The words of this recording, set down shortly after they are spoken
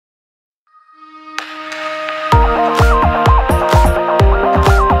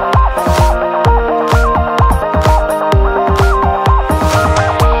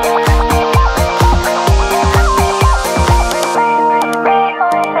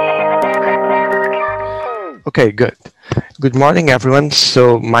Okay, good. Good morning, everyone.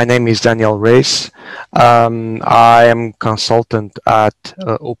 So my name is Daniel Reis. I am consultant at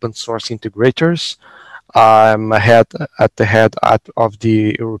Open Source Integrators. I'm of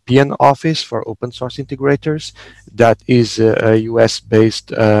the European Office for Open Source Integrators. That is a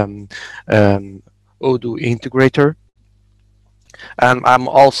US-based Odoo integrator. And I'm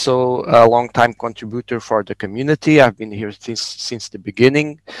also a long-time contributor for the community. I've been here since the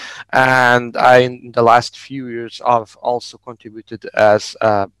beginning. And in the last few years, I've also contributed as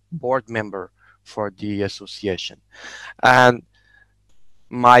a board member for the association. And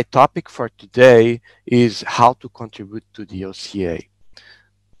my topic for today is how to contribute to the OCA.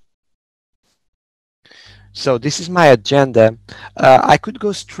 So this is my agenda. I could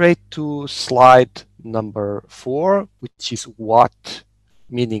go straight to slide number 4, which is what,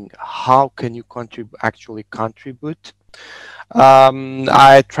 meaning how can you actually contribute.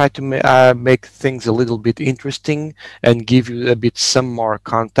 I try to make things a little bit interesting and give you a bit some more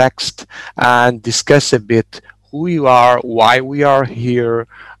context and discuss a bit who you are, why we are here,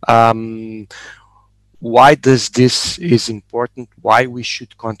 why does this is important, why we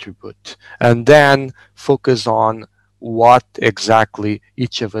should contribute, and then focus on what exactly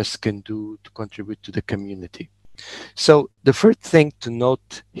each of us can do to contribute to the community. So the first thing to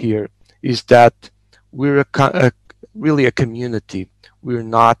note here is that we're really a community. We're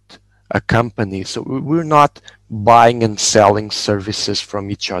not a company. So we're not buying and selling services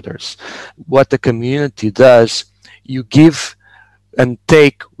from each other's. What the community does, you give and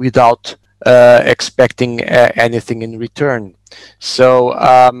take without expecting anything in return. So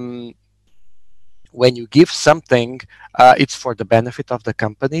when you give something, it's for the benefit of the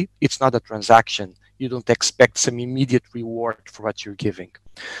company. It's not a transaction. You don't expect some immediate reward for what you're giving.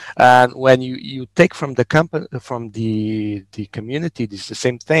 And when you take from the company, from the community, this is the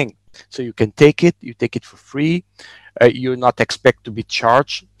same thing. So you can take it for free. You're not expect to be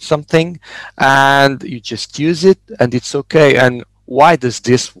charged something, and you just use it, and it's okay. And why does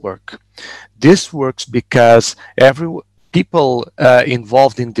this work? This works because people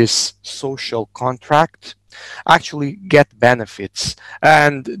involved in this social contract actually get benefits.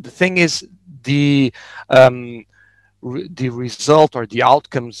 And the thing is, the result or the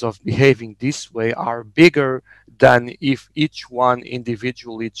outcomes of behaving this way are bigger than if each one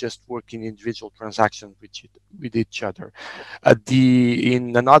individually just working individual transactions with each other.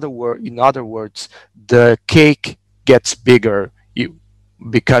 In other words, the cake gets bigger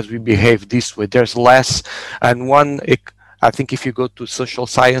because we behave this way. There's less, and I think if you go to social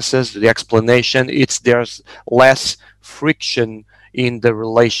sciences, the explanation, there's less friction in the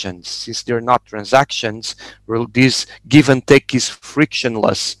relations. Since they're not transactions, this give and take is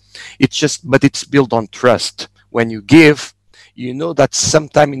frictionless. But it's built on trust. When you give, you know that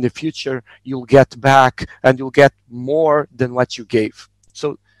sometime in the future you'll get back and you'll get more than what you gave.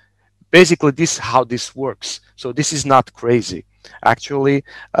 So basically this is how this works. So this is not crazy. Actually,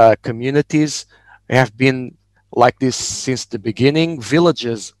 communities have been like this since the beginning.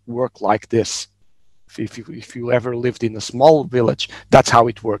 Villages work like this. If you ever lived in a small village, that's how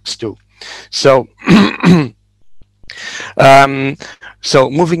it works too. So, so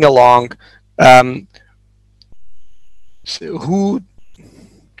moving along,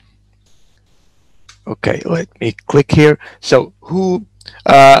 okay, let me click here. So who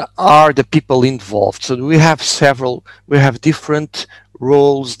are the people involved? So we have different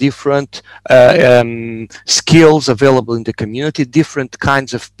roles, different skills available in the community, different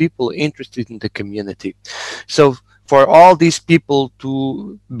kinds of people interested in the community. So for all these people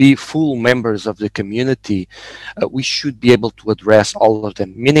to be full members of the community, we should be able to address all of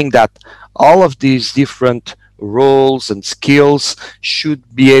them, meaning that all of these different roles and skills should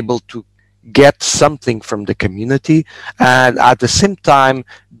be able to get something from the community, and at the same time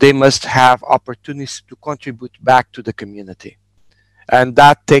they must have opportunities to contribute back to the community. And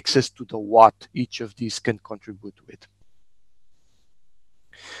that takes us to the what each of these can contribute with.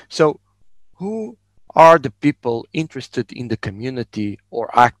 So who are the people interested in the community or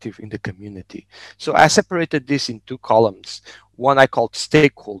active in the community? So I separated this in two columns. One I called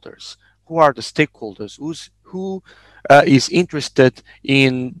stakeholders. Who are the stakeholders? Who is interested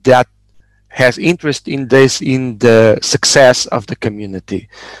in that, has interest in this, in the success of the community?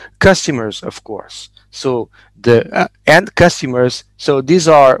 Customers, of course. So the end customers, so these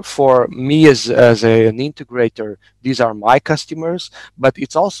are, for me as an integrator, these are my customers, but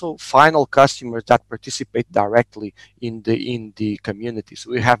it's also final customers that participate directly in the community.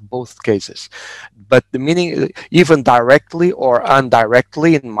 So we have both cases, but the meaning, even directly or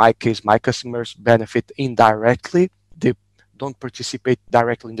indirectly, in my case, my customers benefit indirectly. don't participate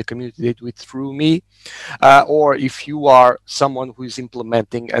directly in the community, they do it through me. Or if you are someone who is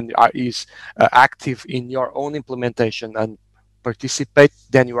implementing and is active in your own implementation and participate,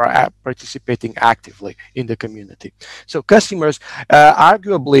 then you are participating actively in the community. So customers,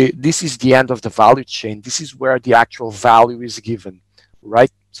 arguably, this is the end of the value chain. This is where the actual value is given,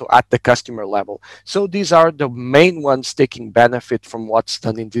 right? So at the customer level. So these are the main ones taking benefit from what's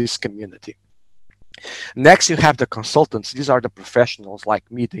done in this community. Next, you have the consultants. These are the professionals like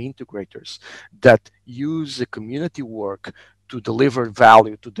me, the integrators, that use the community work to deliver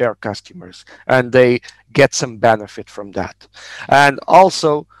value to their customers, and they get some benefit from that. And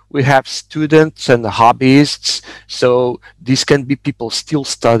also, we have students and hobbyists. So these can be people still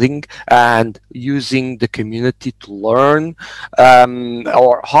studying and using the community to learn,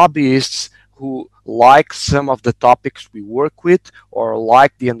 or hobbyists who like some of the topics we work with or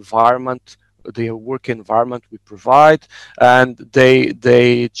like the environment, the work environment we provide, and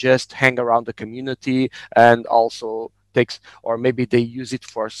they just hang around the community and also takes, or maybe they use it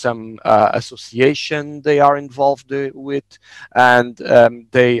for some association they are involved with, and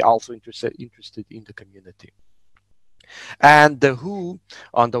they also interested in the community. And the who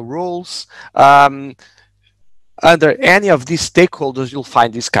on the roles, under any of these stakeholders, you'll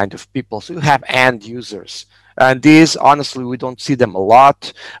find these kind of people. So you have end users, and these, honestly, we don't see them a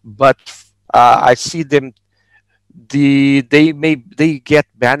lot, but I see them. They get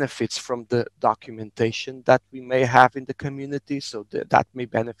benefits from the documentation that we may have in the community, so that may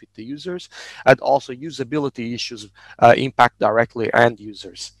benefit the users, and also usability issues impact directly end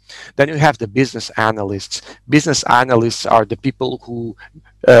users. Then you have the business analysts. Business analysts are the people who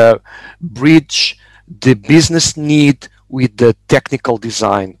bridge the business need with the technical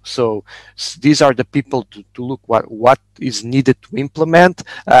design. So these are the people to look what is needed to implement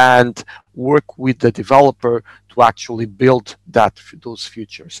and work with the developer to actually build those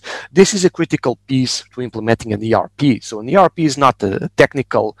features. This is a critical piece to implementing an ERP. So an ERP is not a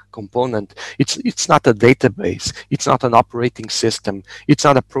technical component. It's not a database. It's not an operating system. It's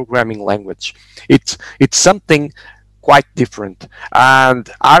not a programming language. It's something quite different. And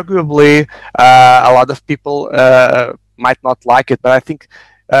arguably, a lot of people might not like it, but I think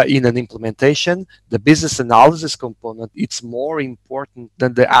in an implementation, the business analysis component, it's more important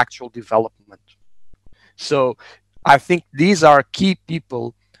than the actual development. So I think these are key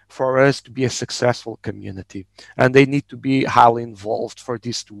people for us to be a successful community, and they need to be highly involved for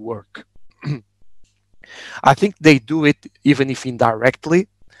this to work. I think they do it even if indirectly,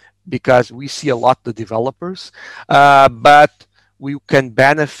 because we see a lot of the developers, but we can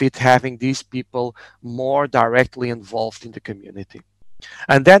benefit having these people more directly involved in the community.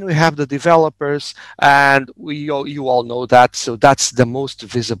 And then we have the developers, and you all know that, so that's the most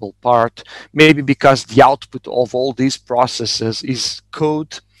visible part, maybe because the output of all these processes is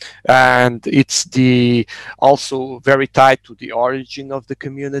code, and it's also very tied to the origin of the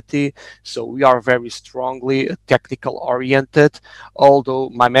community. So we are very strongly technical oriented, although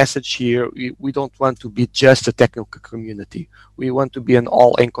my message here, we don't want to be just a technical community. We want to be an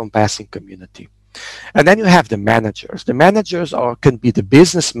all-encompassing community. And then you have the managers. The managers can be the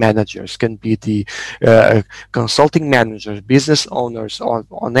business managers, can be the consulting managers, business owners,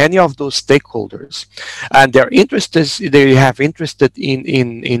 on any of those stakeholders. And they're interested, they have interested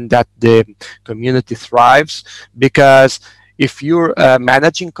in that the community thrives, because if you're a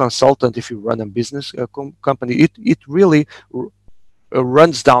managing consultant, if you run a business company, it really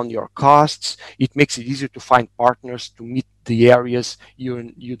runs down your costs. It makes it easier to find partners to meet the areas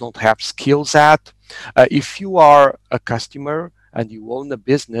you don't have skills at. If you are a customer and you own a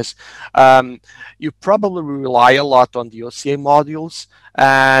business, you probably rely a lot on the OCA modules,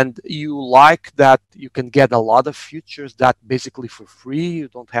 and you like that you can get a lot of features that basically for free. You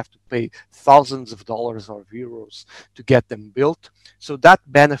don't have to pay thousands of dollars or euros to get them built. So that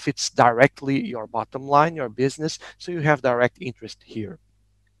benefits directly your bottom line, your business. So you have direct interest here.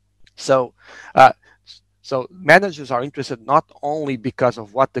 So so managers are interested not only because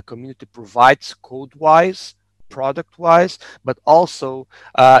of what the community provides code-wise, product-wise, but also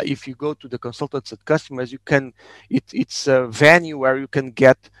if you go to the consultants and customers, it's a venue where you can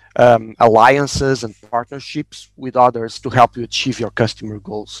get alliances and partnerships with others to help you achieve your customer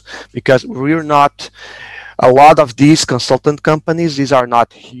goals. Because we're not, a lot of these consultant companies, these are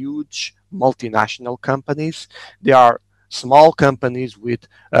not huge multinational companies. They are small companies with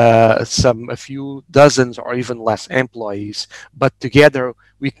a few dozens or even less employees, but together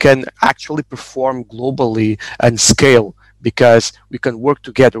we can actually perform globally and scale, because we can work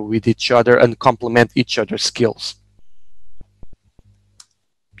together with each other and complement each other's skills.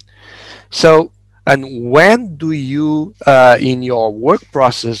 So And when do you, in your work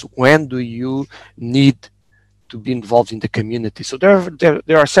process, when do you need to be involved in the community? So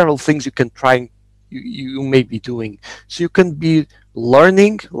there are several things you can try and you may be doing. So you can be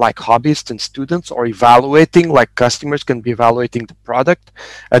learning like hobbyists and students, or evaluating like customers can be evaluating the product,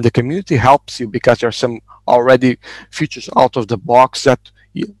 and the community helps you because there are some already features out of the box that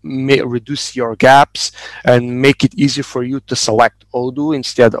may reduce your gaps and make it easier for you to select Odoo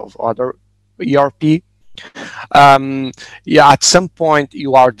instead of other ERP. um, yeah, at some point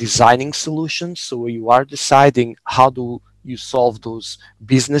you are designing solutions, so you are deciding how do you solve those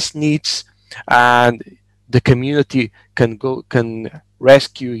business needs, and the community can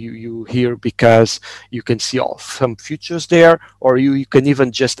rescue you here because you can see some futures there, or you can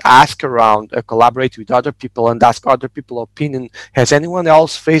even just ask around, collaborate with other people and ask other people opinion. Has anyone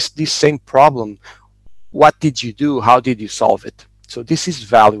else faced this same problem? What did you do? How did you solve it? So this is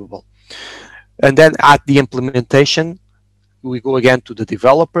valuable. And then at the implementation, we go again to the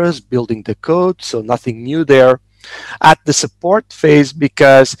developers building the code, so nothing new there. At the support phase,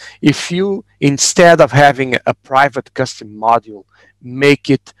 because if you, instead of having a private custom module, make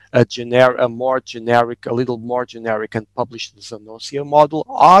it a more generic, a little more generic, and publish it as an OCA module,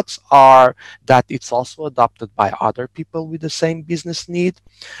 odds are that it's also adopted by other people with the same business need,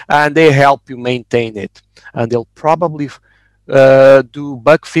 and they help you maintain it. And they'll probably do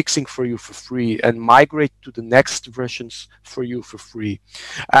bug fixing for you for free and migrate to the next versions for you for free.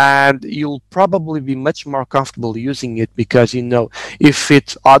 And you'll probably be much more comfortable using it because you know if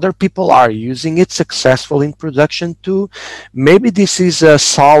it other people are using it successful in production too, maybe this is a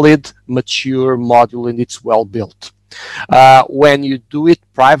solid, mature module and it's well built. When you do it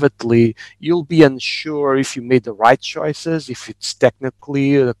privately, you'll be unsure if you made the right choices, if it's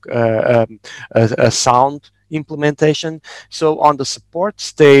technically a sound implementation. So on the support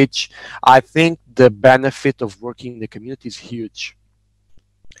stage, I think the benefit of working in the community is huge.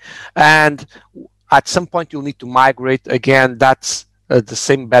 And at some point, you'll need to migrate. Again, that's the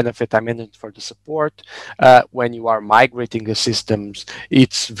same benefit I mentioned for the support. When you are migrating the systems,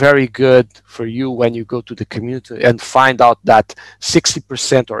 it's very good for you when you go to the community and find out that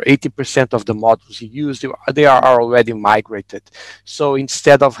 60% or 80% of the modules you use, they are already migrated. So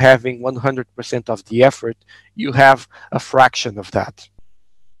instead of having 100% of the effort, you have a fraction of that.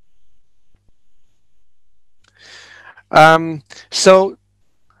 Um, so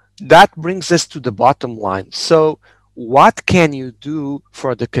that brings us to the bottom line. So what can you do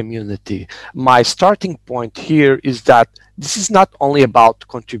for the community? My starting point here is that this is not only about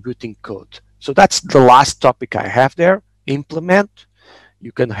contributing code. So that's the last topic I have there. Implement.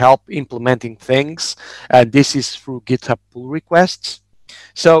 You can help implementing things. And this is through GitHub pull requests.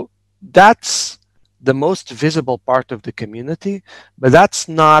 So that's the most visible part of the community, but that's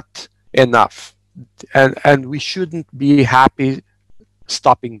not enough. And we shouldn't be happy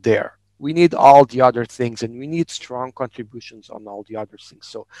stopping there. We need all the other things and we need strong contributions on all the other things.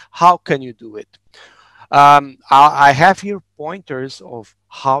 So how can you do it? I have here pointers of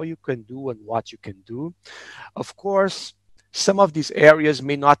how you can do and what you can do. Of course, some of these areas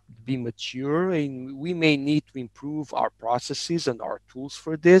may not be mature and we may need to improve our processes and our tools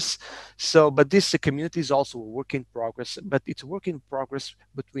for this. So, but this the community is also a work in progress, but it's a work in progress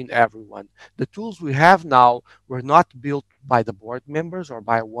between everyone. The tools we have now were not built by the board members or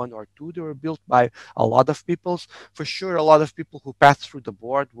by one or two. They were built by a lot of people. For sure, a lot of people who passed through the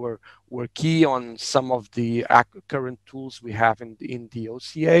board were key on some of the current tools we have in the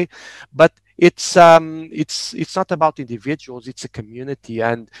OCA, but it's not about individuals, it's a community,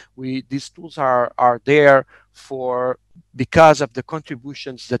 and we these tools are there for because of the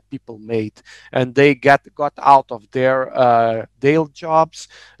contributions that people made, and they got out of their daily jobs,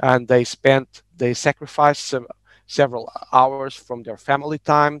 and they sacrificed several hours from their family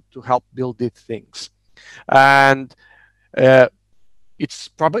time to help build these things. And uh,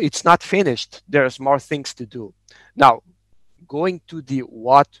 it's not finished. There's more things to do. Now, going to the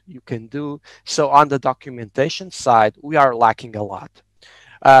what you can do. So on the documentation side, we are lacking a lot.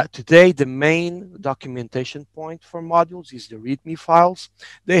 Today, the main documentation point for modules is the README files.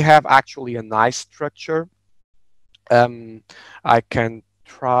 They have actually a nice structure. Um, I can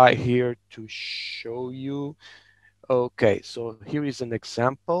try here to show you. Okay, so here is an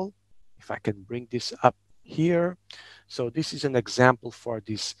example. If I can bring this up here. So this is an example for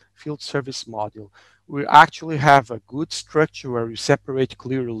this field service module. We actually have a good structure where we separate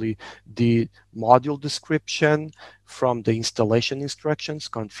clearly the module description from the installation instructions,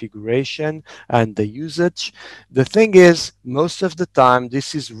 configuration, and the usage. The thing is, most of the time,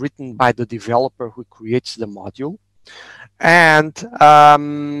 this is written by the developer who creates the module. And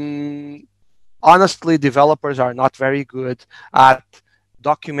honestly, developers are not very good at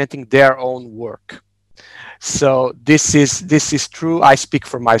documenting their own work. So this is true. I speak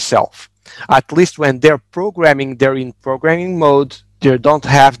for myself. At least when they're in programming mode. They don't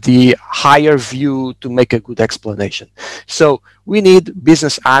have the higher view to make a good explanation. So we need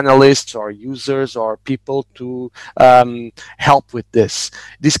business analysts or users or people to help with this.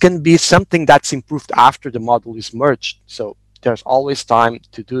 This can be something that's improved after the model is merged. So there's always time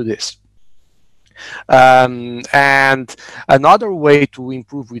to do this. And another way to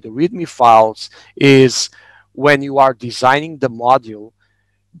improve with the README files is when you are designing the module,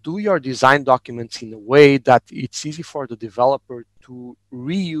 do your design documents in a way that it's easy for the developer to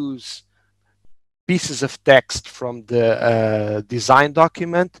reuse pieces of text from the design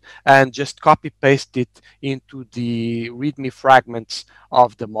document and just copy paste it into the README fragments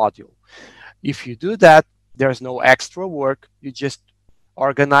of the module. If you do that, there's no extra work. You just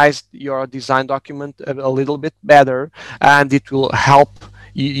organize your design document a little bit better, and it will help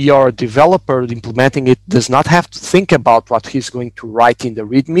your developer implementing it does not have to think about what he's going to write in the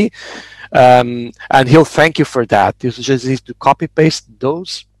README, and he'll thank you for that. You just need to copy paste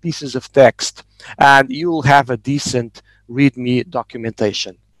those pieces of text, and you'll have a decent README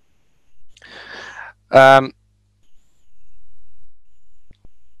documentation.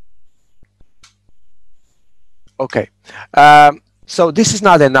 Okay, so this is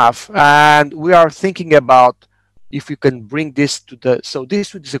not enough, and we are thinking about if you can bring this to the. So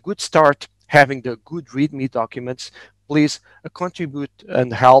this is a good start, having the good README documents. Please contribute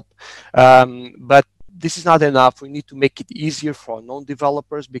and help, but this is not enough. We need to make it easier for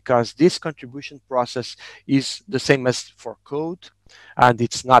non-developers, because this contribution process is the same as for code, and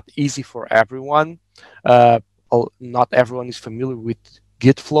it's not easy for everyone. Not everyone is familiar with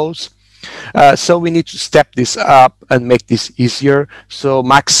Git flows. So we need to step this up and make this easier. So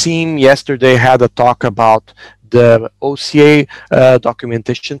Maxime yesterday had a talk about the OCA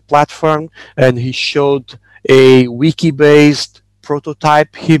documentation platform, and he showed a wiki-based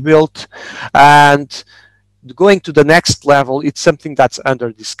prototype he built. And going to the next level, it's something that's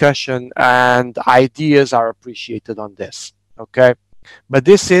under discussion, and ideas are appreciated on this. Okay, but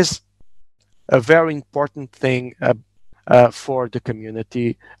this is a very important thing for the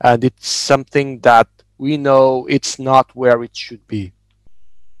community, and it's something that we know it's not where it should be.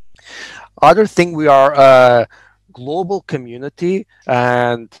 Other thing, we are a global community,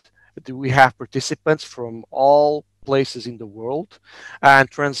 and we have participants from all places in the world, and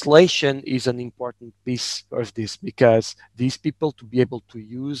translation is an important piece of this, because these people, to be able to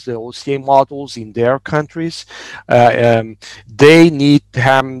use the OCA models in their countries, they need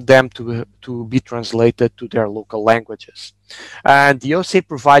them to be translated to their local languages. And the OCA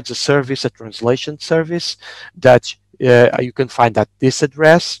provides a service, a translation service, that you can find at this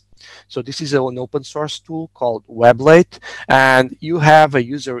address. So this is an open source tool called Weblate, and you have a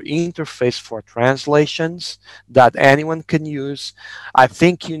user interface for translations that anyone can use. I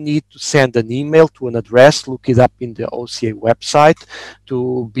think you need to send an email to an address, look it up in the OCA website,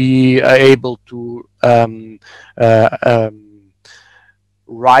 to be able to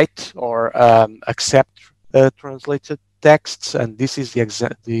write or accept translated texts. And this is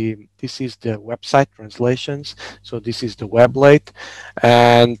this is the website translations. So this is the Weblate,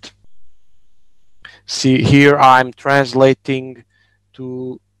 and see here I'm translating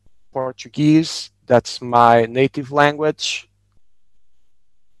to Portuguese. That's my native language.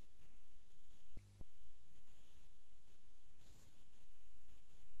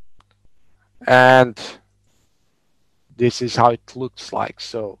 And this is how it looks like.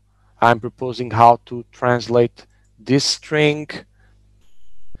 So I'm proposing how to translate this string.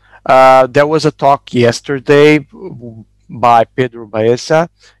 There was a talk yesterday by Pedro Baeza.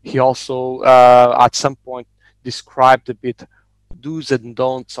 He also at some point described a bit do's and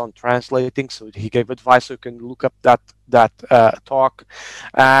don'ts on translating. So he gave advice, so you can look up that talk.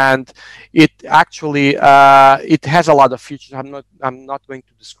 And it actually it has a lot of features. I'm not going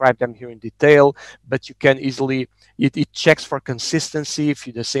to describe them here in detail, but you can easily it checks for consistency if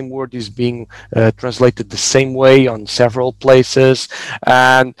the same word is being translated the same way on several places.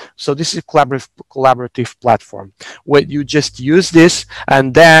 And so this is a collaborative platform where you just use this,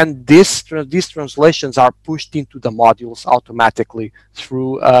 and then these translations are pushed into the modules automatically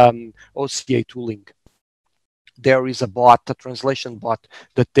through OCA tooling. There is a bot, a translation bot,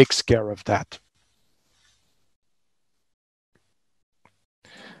 that takes care of that.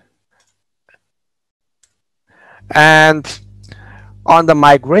 And on the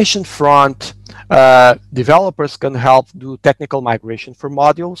migration front, developers can help do technical migration for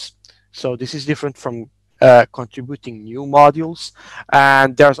modules. So this is different from contributing new modules.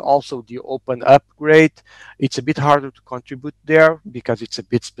 And there's also the open upgrade. It's a bit harder to contribute there because it's a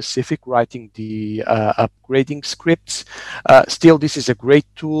bit specific, writing the upgrading scripts. Still, this is a great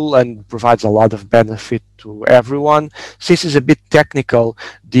tool and provides a lot of benefit to everyone. Since it's a bit technical,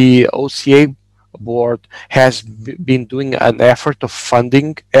 the OCA board has been doing an effort of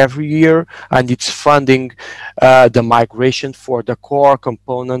funding every year, and it's funding the migration for the core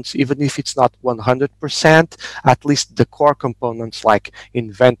components, even if it's not 100%, at least the core components like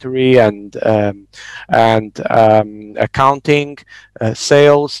inventory and accounting,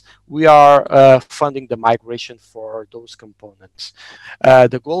 sales. We are funding the migration for those components.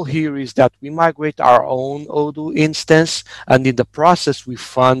 The goal here is that we migrate our own Odoo instance, and in the process, we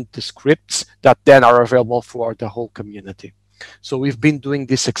fund the scripts that then are available for the whole community. So we've been doing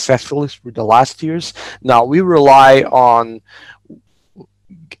this successfully through the last years. Now we rely on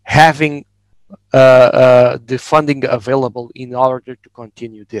having the funding available in order to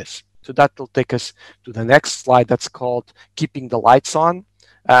continue this. So that will take us to the next slide that's called Keeping the Lights On.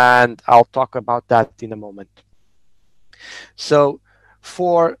 And I'll talk about that in a moment. So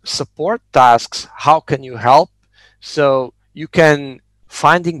for support tasks, how can you help? So you can,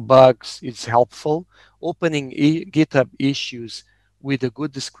 finding bugs is helpful. Opening GitHub issues with a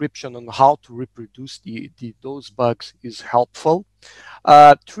good description on how to reproduce those bugs is helpful.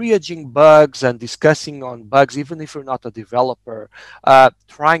 Triaging bugs and discussing on bugs, even if you're not a developer,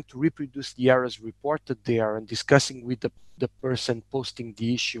 trying to reproduce the errors reported there and discussing with the person posting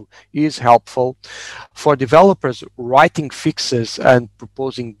the issue is helpful. For developers, writing fixes and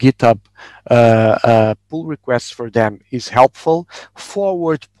proposing GitHub pull requests for them is helpful.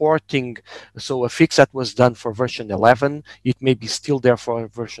 Forward porting, so a fix that was done for version 11, it may be still there for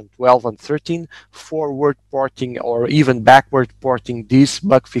version 12 and 13. Forward porting or even backward porting these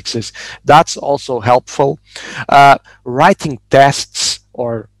bug fixes, that's also helpful. Writing tests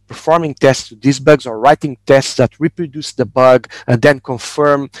or performing tests to these bugs, or writing tests that reproduce the bug and then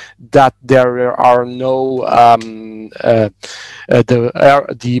confirm that there are no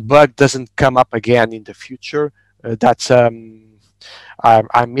the bug doesn't come up again in the future. That's I'm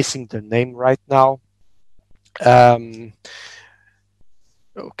missing the name right now.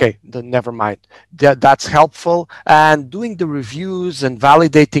 Okay, then never mind. That's helpful. And doing the reviews and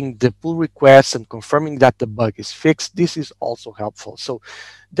validating the pull requests and confirming that the bug is fixed, this is also helpful. So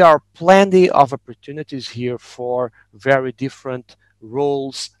there are plenty of opportunities here for very different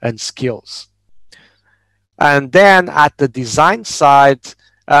roles and skills. And then at the design side,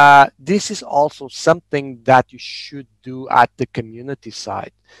 this is also something that you should do at the community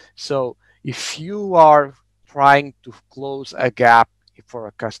side. So if you are trying to close a gap for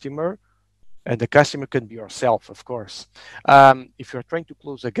a customer, and the customer can be yourself, of course. If you're trying to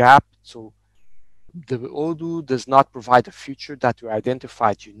close a gap, so the Odoo does not provide a feature that you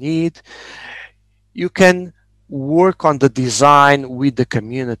identified you need, you can work on the design with the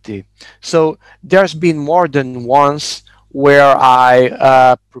community. So there's been more than once where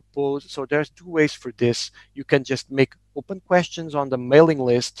I propose, so there's two ways for this. You can just make open questions on the mailing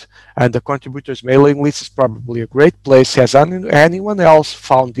list, and the contributors mailing list is probably a great place. Has anyone else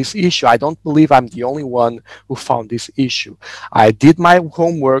found this issue? I don't believe I'm the only one who found this issue. I did my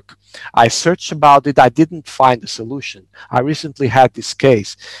homework. I searched about it. I didn't find a solution. I recently had this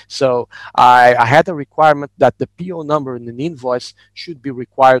case. So I had a requirement that the PO number in an invoice should be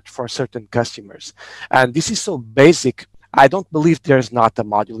required for certain customers. And this is so basic. I don't believe there's not a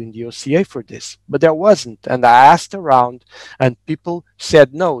module in the OCA for this, but there wasn't. And I asked around and people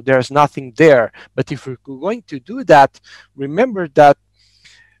said, no, there's nothing there. But if we're going to do that, remember that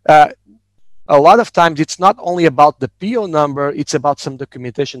a lot of times it's not only about the PO number, it's about some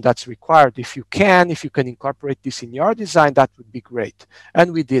documentation that's required. If you can incorporate this in your design, that would be great.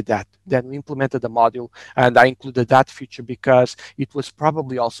 And we did that. Then we implemented the module, and I included that feature because it was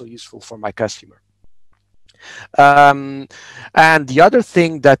probably also useful for my customer. And the other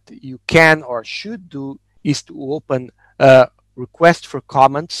thing that you can or should do is to open a request for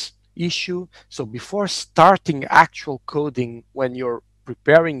comments issue. So before starting actual coding, when you're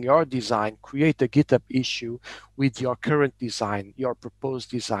preparing your design, create a GitHub issue with your current design, your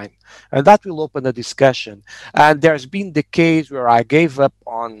proposed design, and that will open a discussion. And there's been the case where I gave up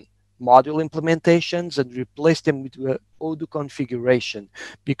on module implementations and replace them with Odoo configuration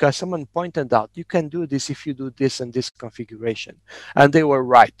because someone pointed out you can do this if you do this and this configuration, and they were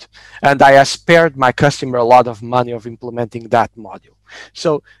right, and I spared my customer a lot of money of implementing that module.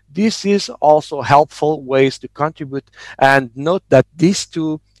 So this is also helpful ways to contribute, and note that these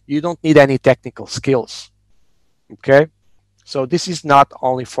two, you don't need any technical skills. Okay, so this is not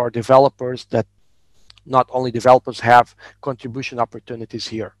only for developers that not only developers have contribution opportunities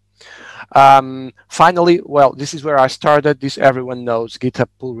here. Finally, well, this is where I started. This everyone knows, GitHub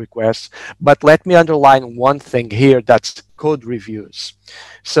pull requests. But let me underline one thing here, that's code reviews.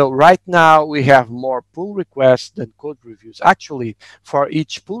 So right now we have more pull requests than code reviews. Actually, for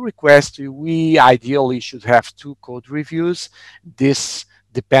each pull request, we ideally should have 2 code reviews. This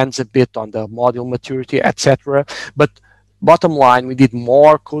depends a bit on the module maturity, etc. But bottom line, we need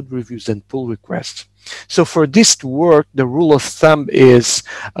more code reviews than pull requests. So for this to work, the rule of thumb is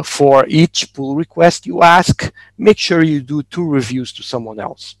for each pull request you ask, make sure you do 2 reviews to someone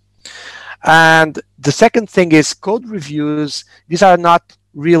else. And the second thing is code reviews. These are not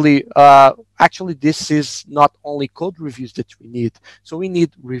really, actually, this is not only code reviews that we need. So we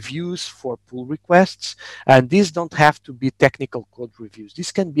need reviews for pull requests, and these don't have to be technical code reviews.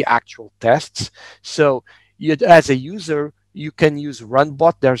 These can be actual tests. So you, as a user, you can use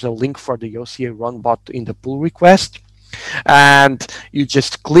runbot. There's a link for the OCA runbot in the pull request. And you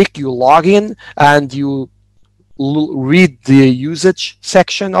just click, you log in, and you read the usage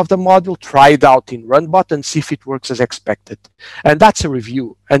section of the module, try it out in runbot, and see if it works as expected. And that's a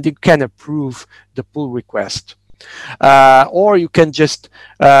review, and you can approve the pull request. Or you can just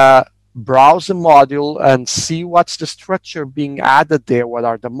browse the module and see what's the structure being added there, what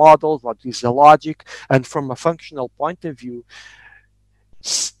are the models, what is the logic, and from a functional point of view,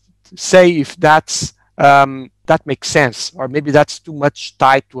 say if that's that makes sense, or maybe that's too much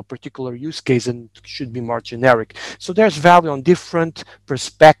tied to a particular use case and should be more generic. So there's value on different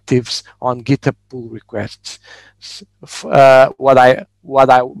perspectives on GitHub pull requests.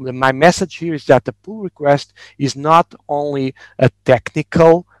 My message here is that the pull request is not only a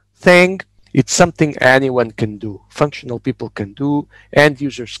technical thing, it's something anyone can do. Functional people can do, end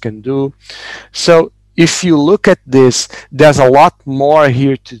users can do. So if you look at this, there's a lot more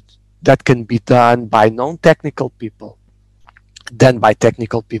here that can be done by non-technical people than by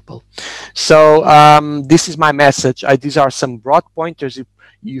technical people. So this is my message. These are some broad pointers.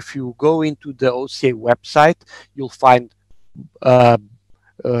 If you go into the OCA website, you'll find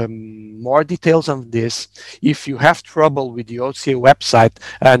more details on this. If you have trouble with the OCA website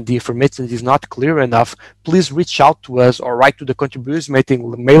and the information is not clear enough, please reach out to us or write to the contributors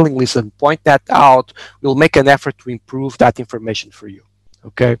mailing list and point that out. We'll make an effort to improve that information for you.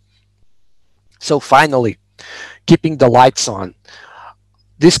 Okay. So finally, keeping the lights on.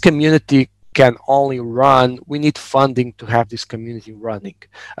 This community can only run, we need funding to have this community running.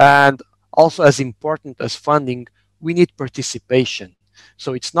 And also, as important as funding, we need participation.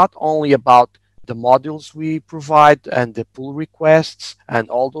 So it's not only about the modules we provide and the pull requests and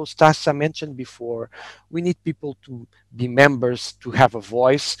all those tasks I mentioned before. We need people to be members, to have a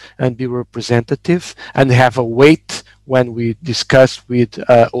voice and be representative and have a weight when we discuss with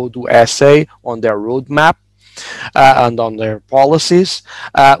Odoo SA on their roadmap and on their policies.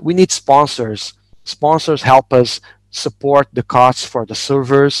 We need sponsors. Sponsors help us support the costs for the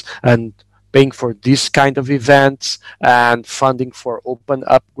servers and paying for this kind of events and funding for open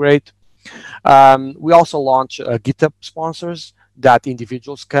upgrade. We also launch GitHub sponsors that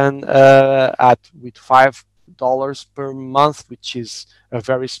individuals can add with $5 per month, which is a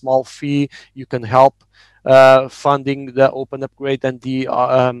very small fee. You can help funding the open upgrade and the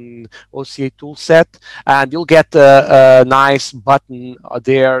OCA toolset, and you'll get a nice button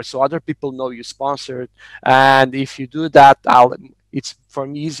there so other people know you sponsored. And if you do that, it's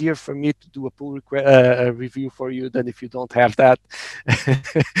easier for me to do a pull review for you than if you don't have that.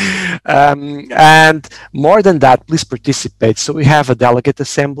 And more than that, please participate. So we have a delegate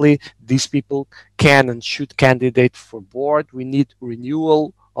assembly. These people can and should candidate for board. We need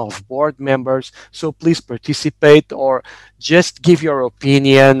renewal of board members. So please participate or just give your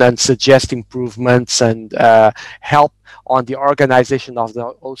opinion and suggest improvements and help on the organization of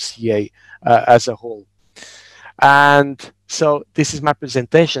the OCA as a whole. And so this is my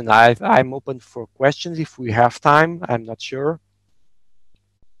presentation. I'm open for questions if we have time. I'm not sure.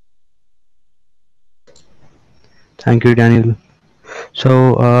 Thank you, Daniel.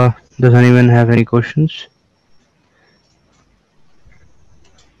 So does anyone have any questions?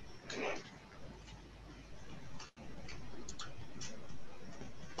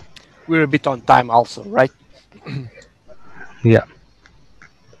 We're a bit on time also, right? Yeah.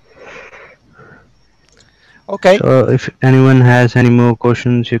 Okay. So if anyone has any more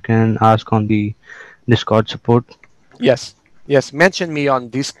questions, you can ask on the Discord support. Yes. Yes. Mention me on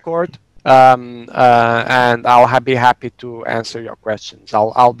Discord, and I'll be happy to answer your questions.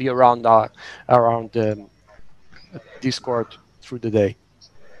 I'll be around Discord through the day.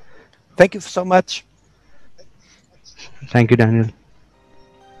 Thank you so much. Thank you, Daniel.